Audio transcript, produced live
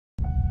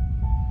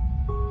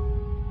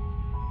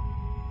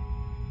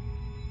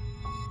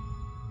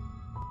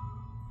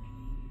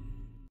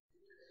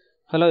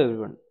Hello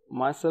everyone,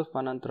 myself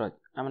Anantraj.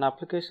 I'm an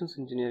applications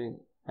engineering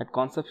at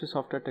Conceptia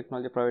Software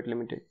Technology Private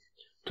Limited.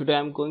 Today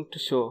I'm going to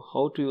show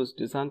how to use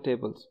design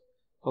tables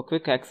for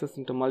quick access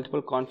into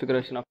multiple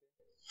configuration of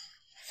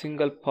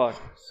single part.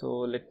 So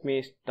let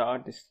me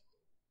start this.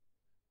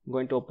 I'm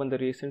going to open the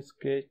recent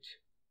sketch.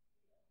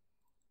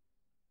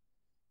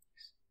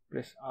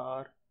 Press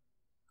R.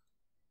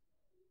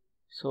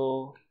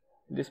 So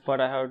this part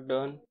I have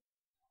done.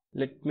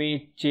 Let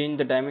me change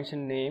the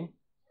dimension name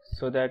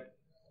so that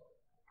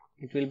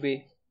it will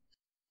be.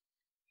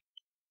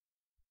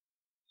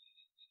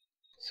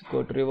 So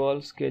go to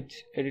revolve sketch,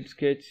 edit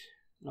sketch.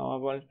 Now I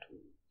want.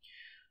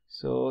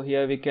 So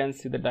here we can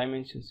see the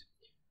dimensions.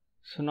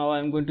 So now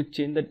I'm going to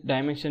change the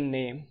dimension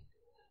name.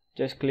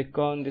 Just click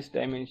on this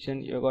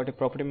dimension. You got a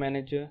property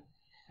manager,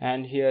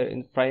 and here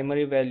in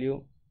primary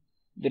value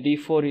the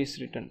D4 is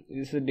written.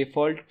 This is a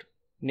default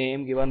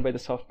name given by the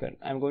software.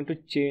 I'm going to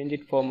change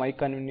it for my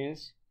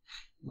convenience.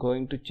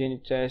 Going to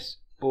change it as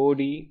OD,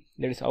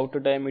 that is outer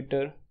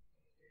diameter.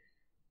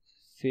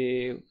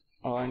 Save,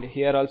 and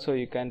here also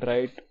you can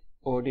write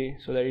OD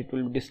so that it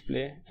will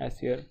display as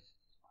here.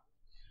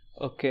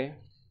 Okay.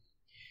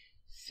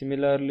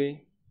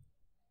 Similarly,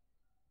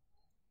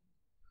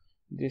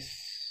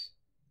 this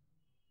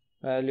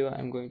value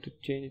I'm going to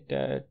change it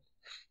at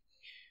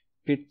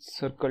pitch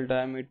circle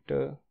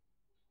diameter,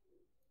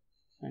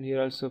 and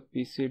here also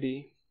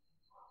PCD.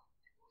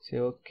 Say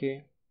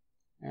OK,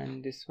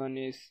 and this one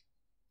is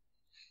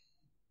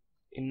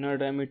inner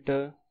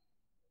diameter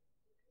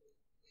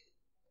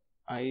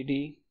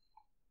ID.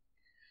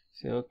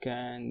 Say OK,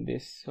 and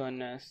this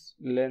one as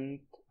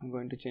length I'm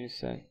going to change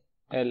to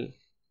L,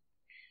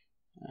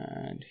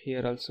 and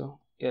here also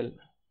L.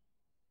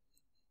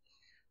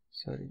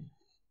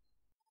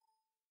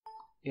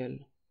 L.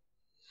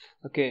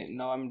 Okay,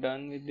 now I'm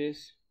done with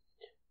this.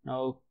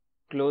 Now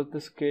close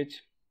the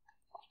sketch.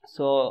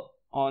 So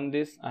on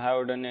this I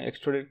have done an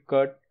extruded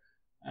cut,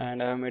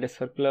 and I have made a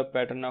circular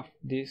pattern of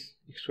this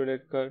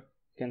extruded cut.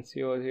 You can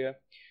see over here.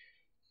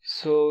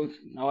 So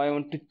now I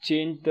want to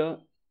change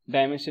the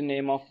dimension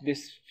name of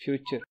this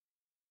future.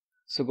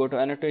 So go to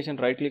annotation,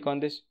 right click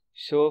on this,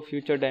 show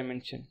future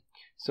dimension.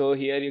 So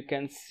here you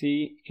can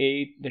see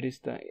 8, that is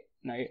the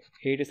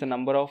 8 is the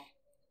number of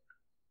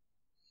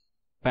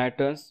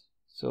patterns.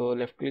 So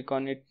left click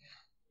on it,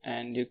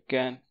 and you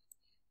can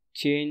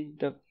change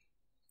the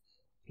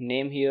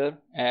name here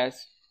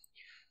as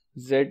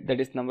Z, that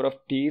is number of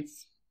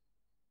teeth,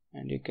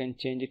 and you can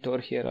change it over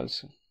here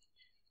also.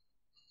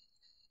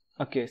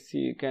 Okay, see,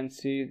 you can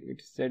see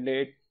it's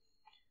Z8.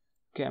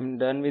 Okay, I'm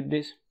done with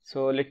this.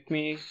 So let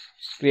me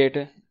create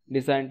a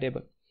design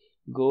table.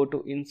 Go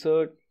to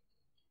insert,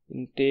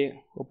 in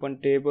open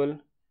table,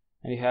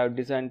 and you have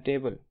design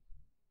table.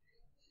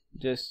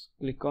 Just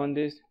click on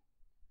this.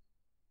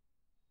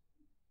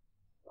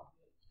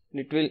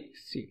 It will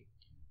see.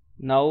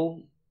 Now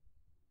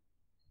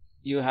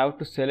you have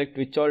to select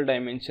which all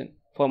dimension.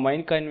 For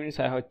my convenience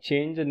I have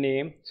changed the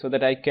name so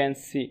that I can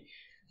see.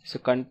 So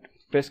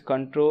press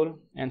Ctrl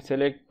and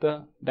select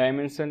the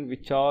dimension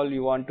which all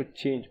you want to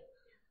change.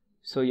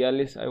 So L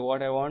is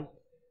what I want,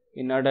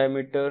 inner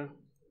diameter,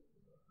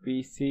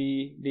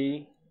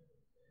 PCD,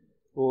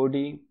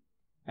 OD,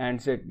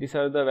 and Z. These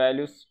are the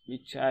values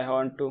which I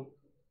want to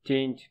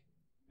change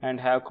and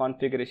have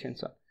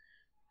configurations on.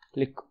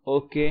 Click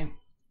OK,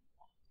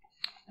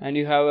 and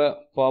you have a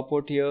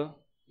pop-out here.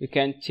 You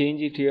can change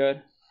it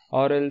here,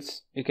 or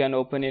else you can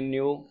open a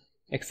new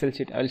Excel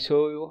sheet. I'll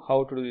show you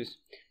how to do this.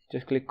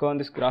 Just click on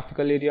this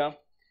graphical area,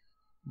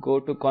 go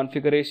to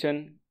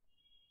configuration,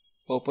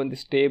 open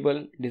this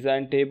table,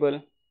 design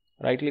table,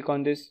 right click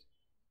on this,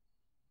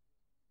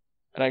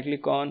 left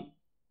click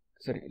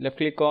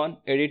on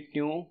edit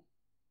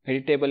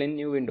table in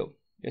new window.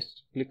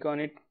 Just click on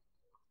it.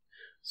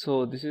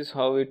 So this is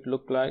how it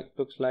looks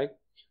like.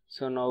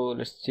 So now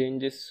let's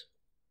change this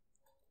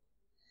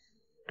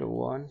to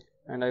 1,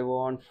 and I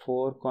want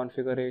 5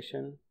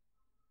 configuration.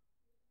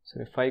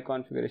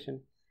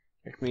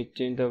 Let me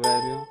change the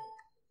value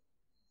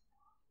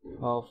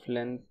of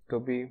length to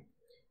be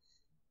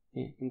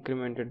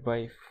incremented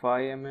by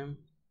 5 mm,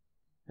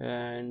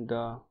 and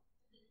the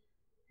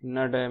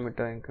inner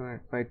diameter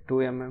incremented by 2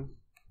 mm,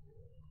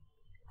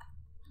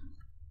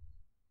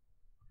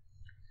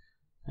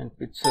 and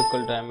pitch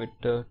circle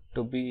diameter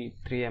to be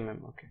 3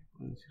 mm. Okay.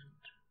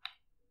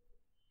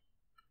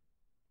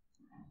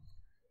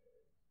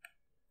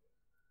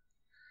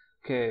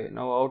 Okay,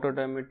 now outer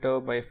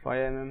diameter by 5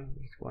 mm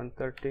is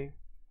 130,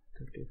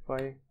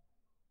 35,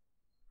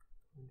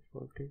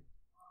 40.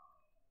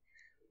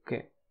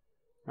 Okay,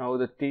 now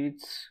the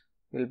teeth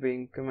will be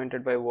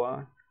incremented by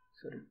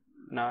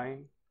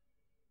 9,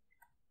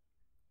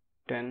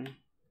 10,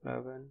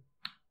 11,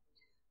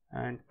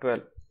 and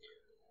 12.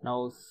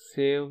 Now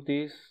save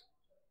this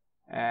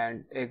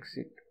and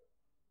exit.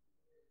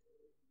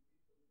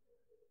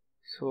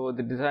 So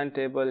the design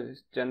table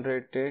is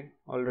generated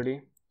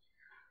already.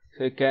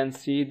 So you can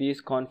see these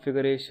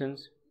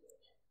configurations.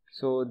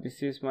 So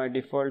this is my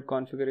default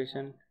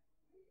configuration.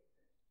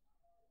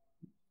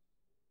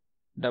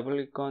 Double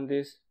click on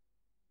this,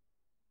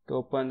 To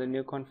open the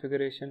new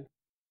configuration,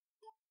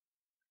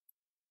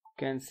 you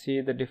can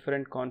see the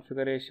different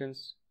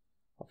configurations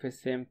of a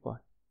same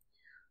part.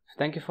 So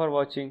thank you for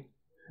watching.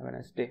 Have a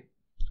nice day.